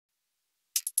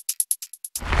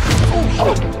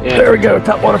Yeah. There we go,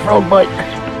 top water frog bite.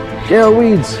 Gale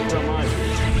weeds.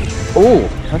 Oh,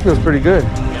 that feels pretty good.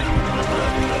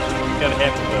 Got a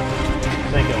half of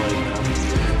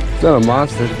It's not a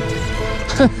monster.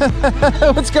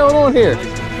 What's going on here?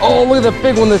 Oh, look at the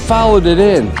big one that followed it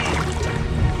in.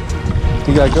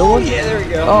 You got a good one? Yeah, there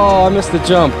we go. Oh, I missed the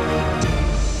jump.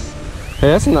 Hey,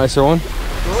 that's a nicer one.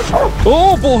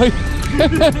 Oh boy!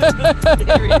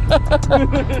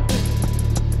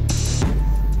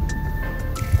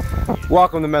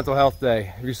 Welcome to Mental Health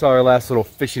Day. If you saw our last little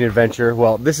fishing adventure,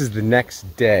 well, this is the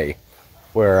next day.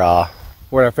 We're at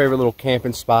our favorite little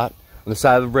camping spot on the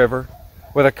side of the river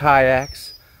with our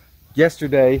kayaks.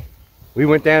 Yesterday, we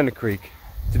went down the creek.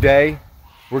 Today,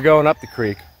 we're going up the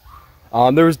creek.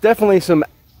 There was definitely some,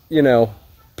 you know,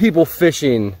 people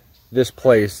fishing this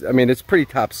place. I mean, it's pretty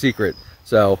top secret.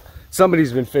 So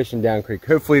somebody's been fishing down creek.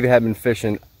 Hopefully they have been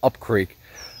fishing up creek.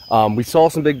 We saw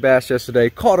some big bass yesterday,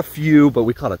 caught a few, but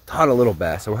we caught a ton of little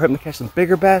bass. So we're hoping to catch some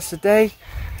bigger bass today.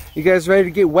 You guys ready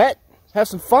to get wet? Have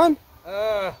some fun?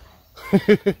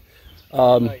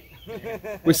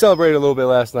 We celebrated a little bit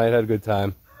last night, had a good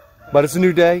time. But it's a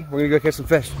new day, we're gonna go catch some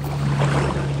fish.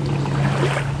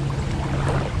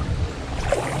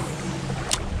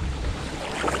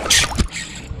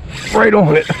 Right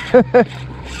on it.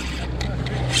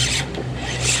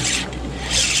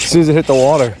 As soon as it hit the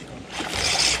water.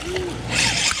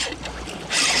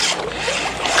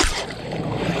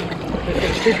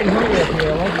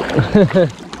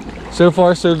 So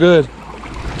far, so good.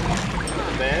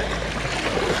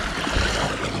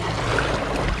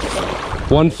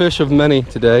 One fish of many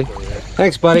today.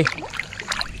 Thanks, buddy.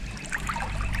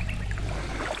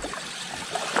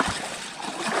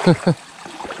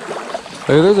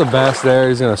 Hey, there's a bass there.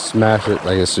 He's gonna smash it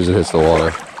like as soon as it hits the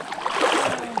water.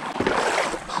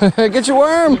 Get your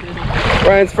worm!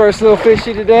 Ryan's first little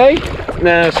fishy today.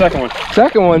 Nah, second one.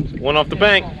 Second one. One off the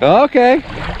bank. Okay.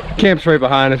 Camp's right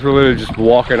behind us. We're literally just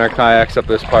walking our kayaks up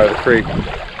this part of the creek.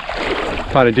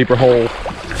 Find a deeper hole.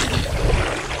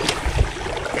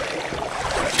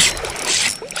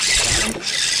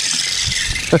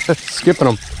 Skipping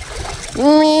them.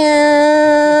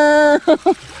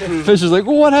 Fish is like,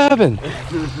 what happened?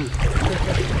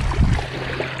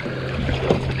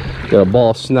 Got a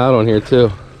ball of snout on here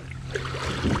too.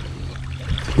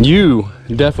 You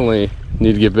definitely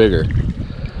need to get bigger.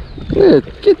 Yeah,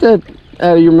 get that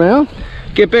out of your mouth.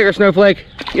 Get bigger, Snowflake.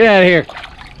 Get out of here.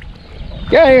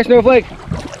 Get out of here, Snowflake.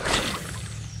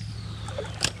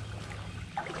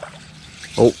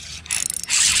 Oh.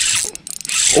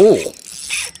 Oh.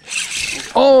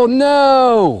 Oh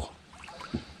no!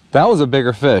 That was a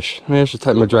bigger fish. Maybe I should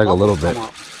tighten my drag a little bit.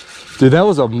 Dude, that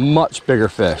was a much bigger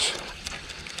fish.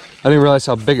 I didn't realize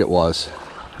how big it was.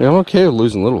 Yeah, I'm okay with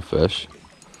losing little fish.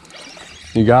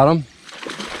 You got him?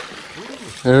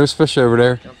 There's fish over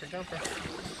there.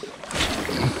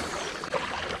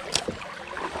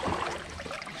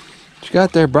 What you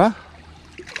got there, bruh?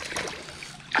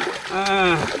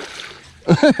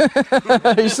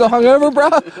 You still hungover, bro?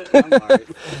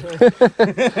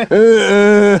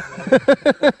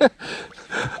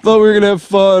 Thought we were gonna have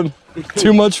fun.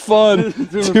 Too much fun.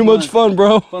 Too much fun,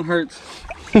 bro. Fun hurts.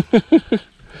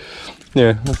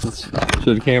 Yeah, let's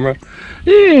show the camera.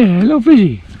 Yeah, little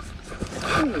fishy.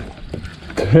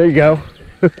 There you go.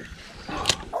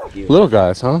 Little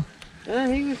guys, huh? He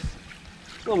was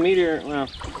a little meatier. Well,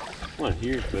 one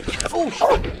huge, but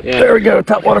yeah. There we go.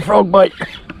 Top water frog bite.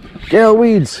 Gale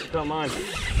weeds. Don't mind.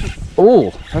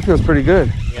 Oh, that feels pretty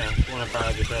good. Yeah, one I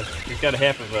probably just had. He's got a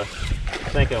half of a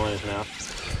Senko in his mouth.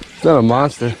 It's not a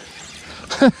monster.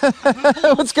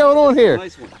 What's going on here?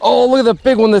 Nice one. Oh, look at the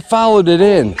big one that followed it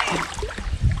in.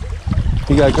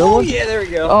 You got a good one? Yeah, there we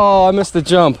go. Oh, I missed the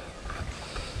jump.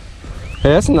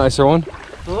 Hey, that's a nicer one.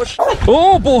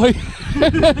 Oh boy!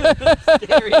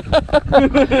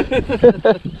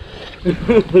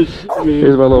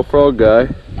 Here's my little frog guy.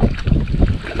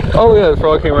 Oh, look at that, the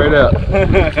frog came right out.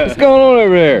 What's going on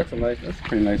over there? That's a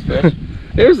pretty nice fish.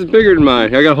 Yours is bigger than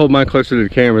mine. I gotta hold mine closer to the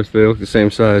camera so they look the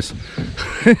same size.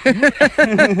 There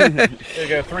you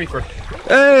go, 3 for.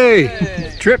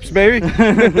 Hey! Trips, baby.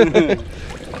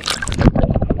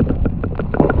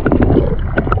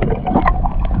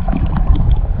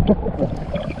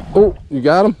 Oh, you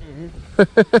got him?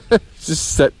 Mm-hmm.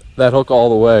 Just set that hook all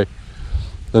the way.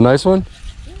 The nice one?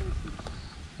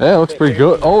 Yeah, it looks pretty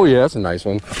good. Oh yeah, that's a nice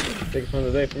one. Biggest one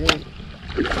of the day for me.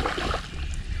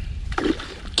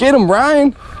 Get him,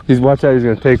 Ryan! Watch out, he's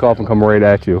gonna take off and come right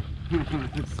at you.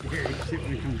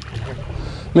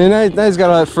 Man, that, he's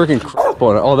got all that freaking crap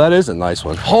on it. Oh, that is a nice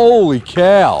one. Holy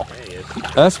cow!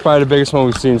 That's probably the biggest one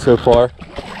we've seen so far.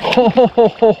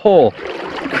 Oh,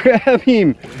 Grab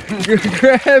him!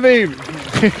 Grab him!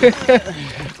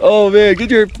 Oh man,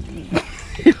 get your...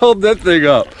 Hold that thing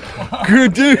up.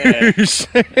 Good douche!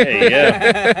 There you go.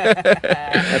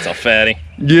 That's a fatty.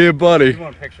 Yeah, buddy. You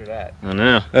want to picture that? I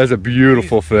know. That's a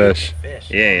beautiful fish. Yeah,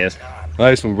 he is.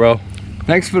 Nice one, bro.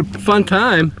 Thanks for the fun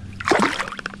time.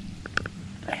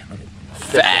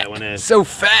 Fat. That one is. So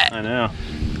fat. I know.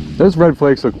 Those red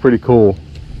flakes look pretty cool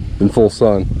in full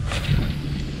sun.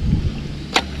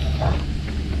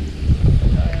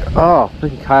 Oh,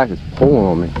 freaking kayak is pulling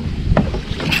on me.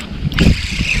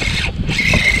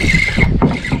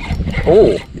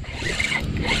 Oh.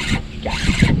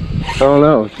 I don't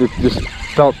know. It just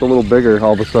felt a little bigger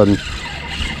all of a sudden.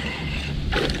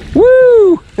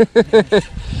 Woo!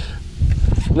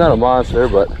 Not a monster,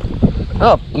 but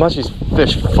oh, Mushy's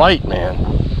fish fight, man.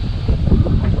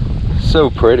 So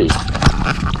pretty.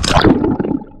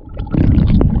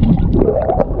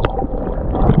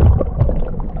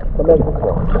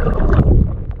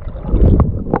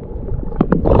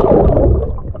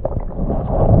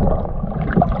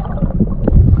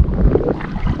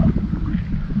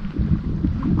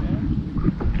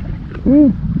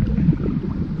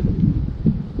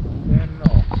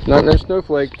 Not no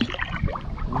snowflake.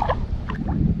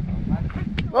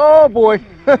 Oh boy!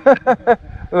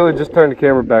 I just turned the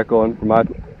camera back on for my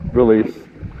release.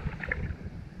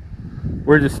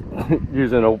 We're just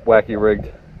using a wacky rigged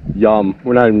Yum.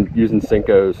 We're not even using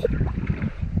Sinkos.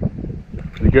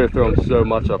 You gotta throw them so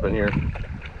much up in here.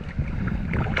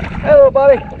 Hello,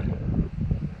 buddy.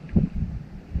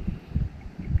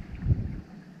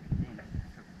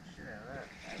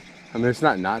 I mean, it's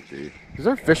not dude. Is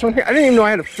there a fish on here? I didn't even know I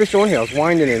had a fish on here. I was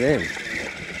winding it in.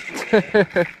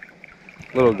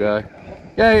 Little guy.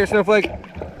 Yeah, here, Snowflake.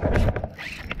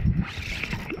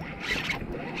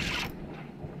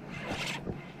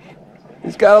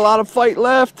 He's got a lot of fight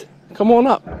left. Come on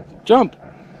up. Jump.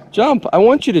 Jump. I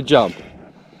want you to jump.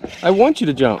 I want you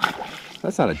to jump.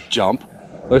 That's not a jump.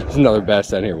 There's another bass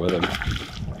down here with him.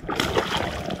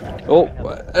 Oh,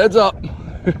 heads up.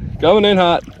 Coming in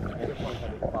hot.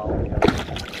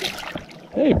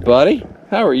 Hey, buddy.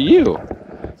 How are you?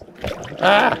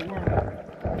 Ah.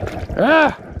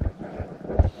 Ah.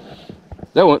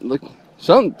 That one, look,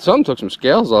 some took some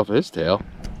scales off of his tail.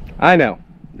 I know.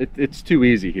 It's too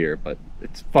easy here, but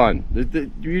it's fun.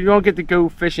 You don't get to go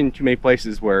fishing too many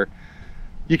places where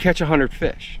you catch 100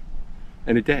 fish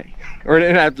in a day or in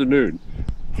an afternoon.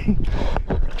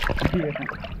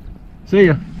 See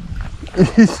ya.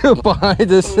 He's still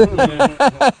behind us.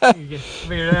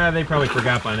 Figured out they probably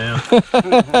forgot by now.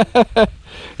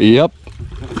 Yep.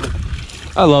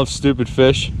 I love stupid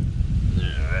fish.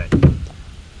 Alright.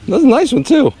 That's a nice one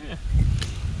too.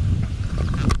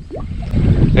 Yeah.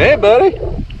 Hey, buddy.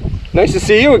 Nice to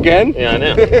see you again. Yeah, I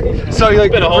know. Saw you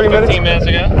like Been a whole 3 minutes. 15 minutes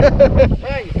ago.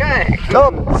 Hey, okay.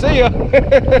 Oh, see ya. Okay.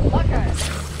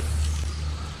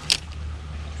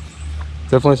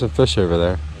 Definitely some fish over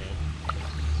there.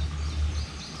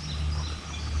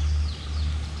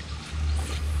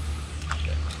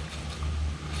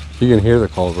 You can hear the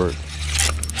culvert.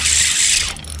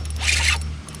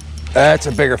 That's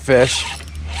a bigger fish.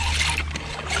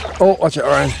 Oh, watch it,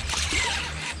 Ryan.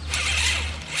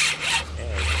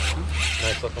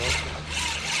 Nice looking one.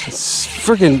 It's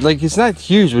freaking, like, it's not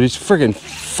huge, but he's freaking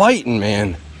fighting,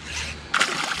 man.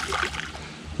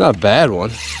 It's not a bad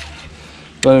one.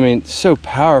 But I mean, so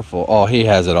powerful. Oh, he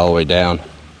has it all the way down.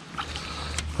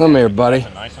 Come here, buddy.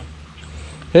 That's a nice one.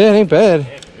 Yeah, it ain't bad.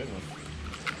 Yeah, it's a good one.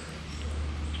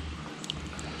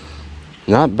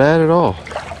 Not bad at all.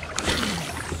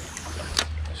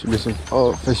 Should be some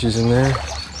fishies in there. Oh,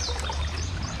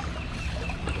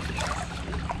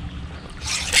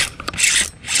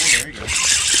 there you go.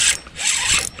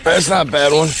 That's not a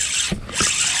bad one.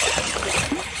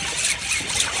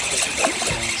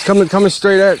 It's coming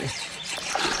straight at you.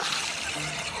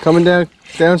 Coming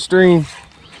downstream.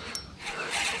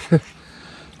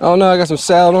 Oh no, I got some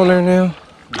salad on there now.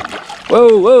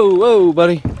 Whoa, whoa, whoa,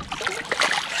 buddy.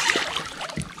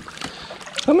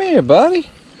 Come here, buddy.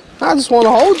 I just want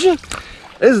to hold you.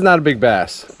 This is not a big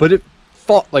bass, but it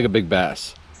fought like a big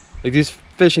bass. Like, these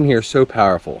fish in here are so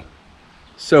powerful.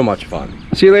 So much fun.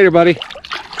 See you later, buddy.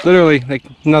 Literally, like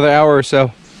another hour or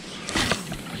so.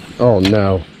 Oh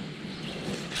no.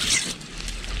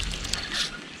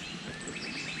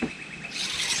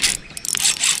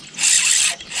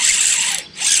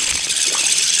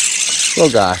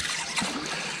 Little guy.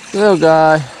 Little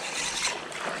guy.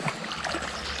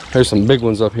 There's some big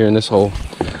ones up here in this hole.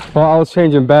 Well, I was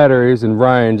changing batteries and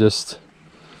Ryan just...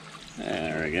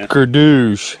 There we go.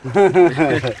 Kerdoosh.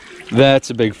 That's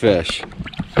a big fish.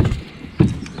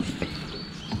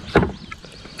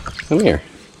 Come here.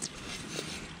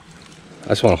 I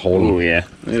just want to hold him. Oh yeah,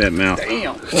 look at that mouth.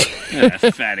 Damn. Yeah, that's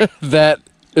a fatty. That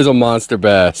is a monster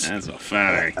bass. That's a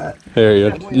fatty. There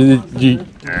you go.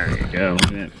 There you go.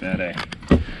 Look at that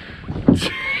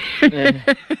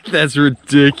fatty. That's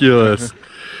ridiculous.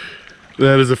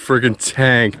 That is a freaking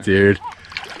tank, dude.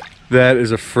 That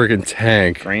is a freaking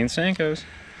tank. Green Senkos.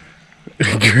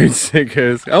 Green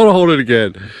Senkos. I want to hold it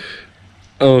again.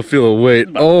 I want to feel the weight.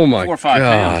 Oh my 4 or 5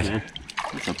 god. pounds, man.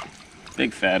 That's a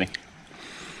big fatty.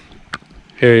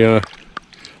 Here, you wanna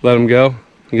let him go?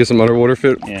 You get some underwater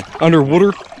fit? Yeah.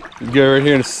 Underwater? You go right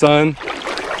here in the sun.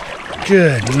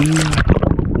 Good.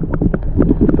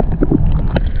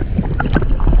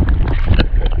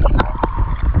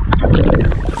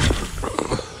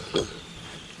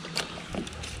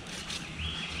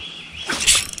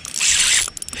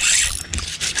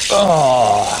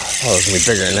 Oh, it's gonna be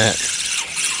bigger than that.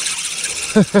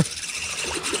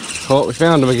 Oh, we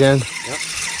found him again. Yep.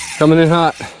 Coming in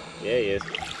hot. Yeah, he is.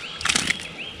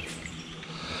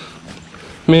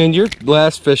 Man, your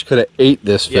last fish could have ate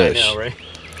this fish. Yeah, I know, right?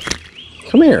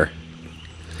 Come here.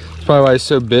 That's probably why he's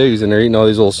so big, is in there eating all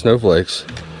these little snowflakes.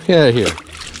 Get out of here.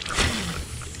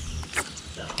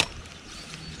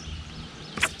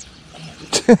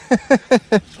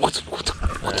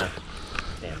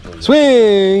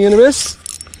 Swing and a miss.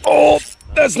 Oh,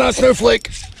 that's not snowflake.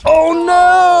 Oh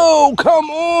no! Come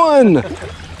on!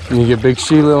 Can you get Big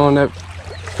Sheila on that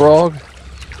frog?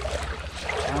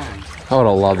 I would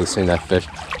have loved to see that fish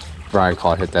Brian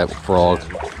caught hit that frog.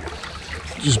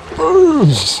 Just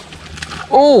booms.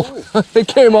 Oh, it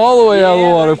came all the way out of the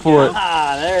water for it.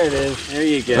 Ah, there it is. There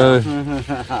you go.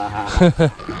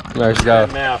 Nice guy.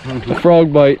 Now.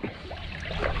 Frog bite.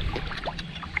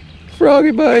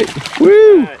 Froggy bite.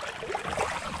 Woo!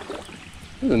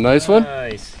 That's a nice one.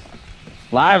 Nice.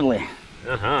 Lively.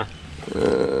 Uh-huh.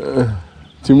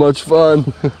 Too much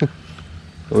fun.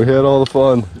 We had all the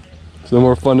fun. There's no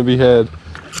more fun to be had.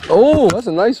 Oh, that's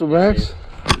a nice one, Max.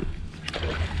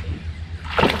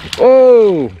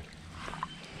 Oh.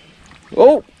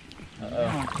 Oh.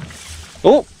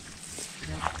 Oh.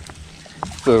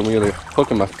 So I'm gonna get a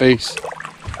hook in my face.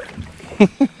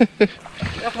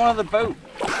 That's one of the boat.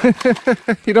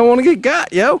 You don't want to get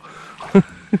got, yo.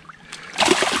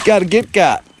 Gotta get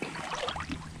got.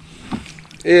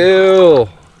 Ew.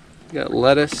 Got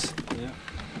lettuce. Yeah.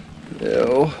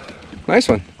 Ew. Nice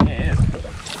one. Yeah, it is.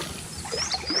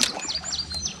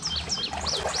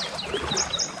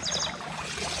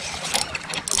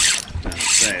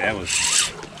 Say, that was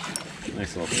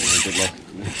nice little thing. Good luck.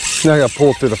 Now I gotta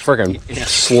pull through the friggin'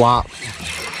 slop.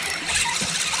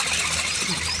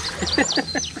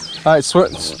 Alright,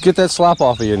 get that slop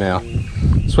off of you now.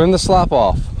 Swim the slop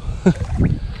off.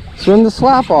 Swim the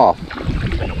slop off.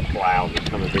 Wow, he's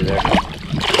coming through there.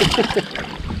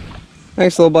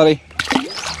 Thanks, little buddy.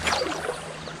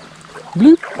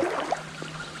 Bloop.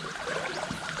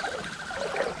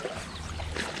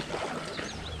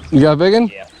 You got a big one?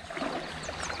 Yeah.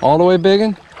 All the way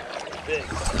biggin'? Big.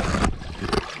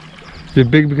 Is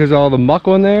it big because of all the muck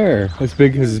on there, or it's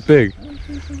big because it's big?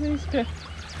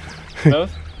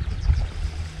 Both?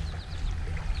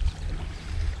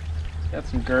 Got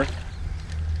some girth.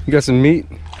 You got some meat?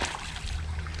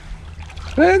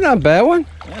 Eh, not a bad one.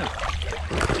 Yeah.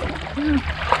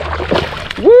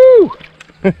 Woo!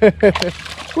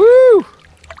 Woo!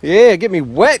 Yeah, get me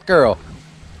wet, girl.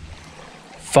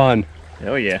 Fun.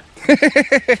 Oh yeah.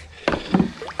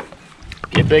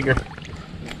 Get bigger.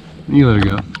 You let her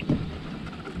go.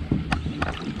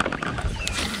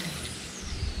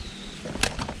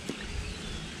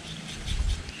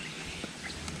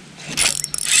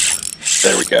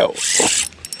 There we go.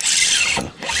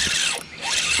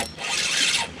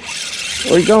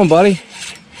 Where you going, buddy?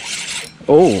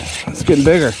 Oh, it's getting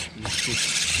bigger.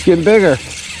 It's getting bigger.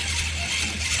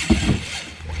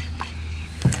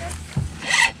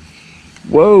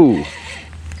 Whoa.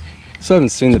 Still haven't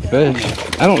seen the fish.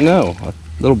 I don't know. A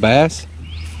little bass?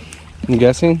 I'm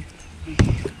guessing.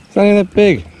 It's not even that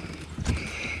big.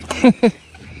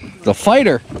 It's a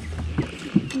fighter.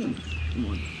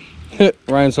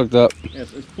 Ryan's hooked up.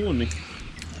 Yes, it's pulling me.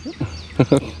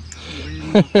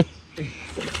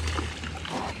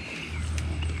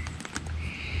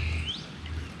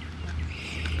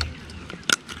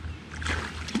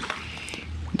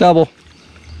 Double.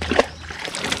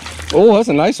 Oh, that's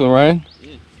a nice one, Ryan.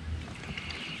 Yeah.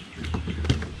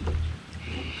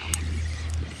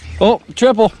 Oh,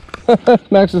 triple.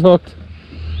 Max is hooked.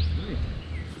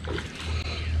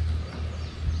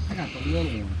 I got the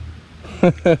little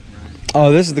one.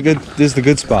 Oh, this is the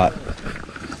good spot.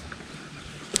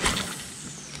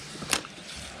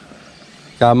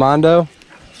 Got a Mondo.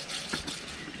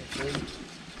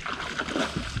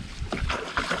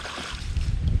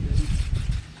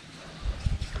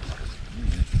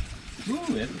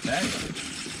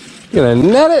 Gonna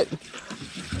net it.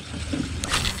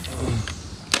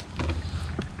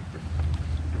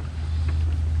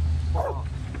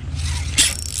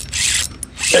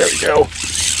 There we go.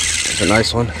 That's a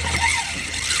nice one.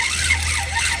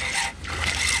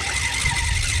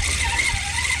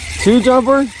 Two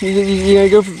jumper? You gonna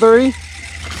go for three?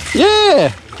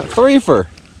 Yeah, a three-fer.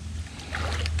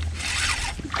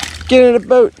 Get in the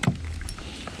boat.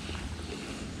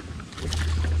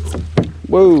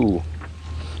 Whoa,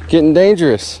 getting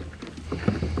dangerous.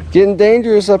 Getting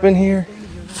dangerous up in here.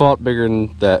 Fought bigger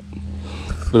than that,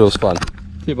 but it was fun.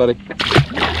 See you, buddy.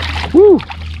 Woo!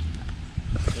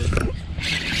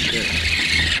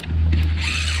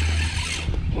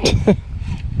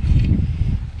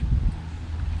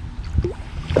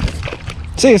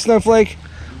 See you, Snowflake.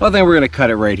 Well, I think we're gonna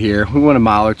cut it right here. We went a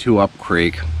mile or two up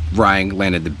creek. Ryan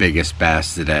landed the biggest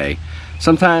bass today.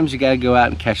 Sometimes you gotta go out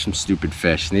and catch some stupid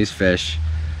fish. And these fish,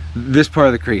 this part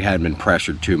of the creek hadn't been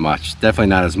pressured too much. Definitely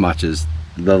not as much as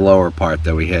the lower part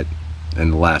that we hit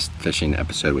in the last fishing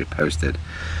episode we posted.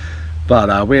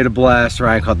 But we had a blast.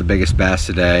 Ryan caught the biggest bass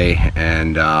today,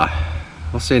 and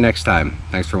we'll see you next time.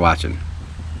 Thanks for watching,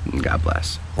 and God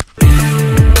bless.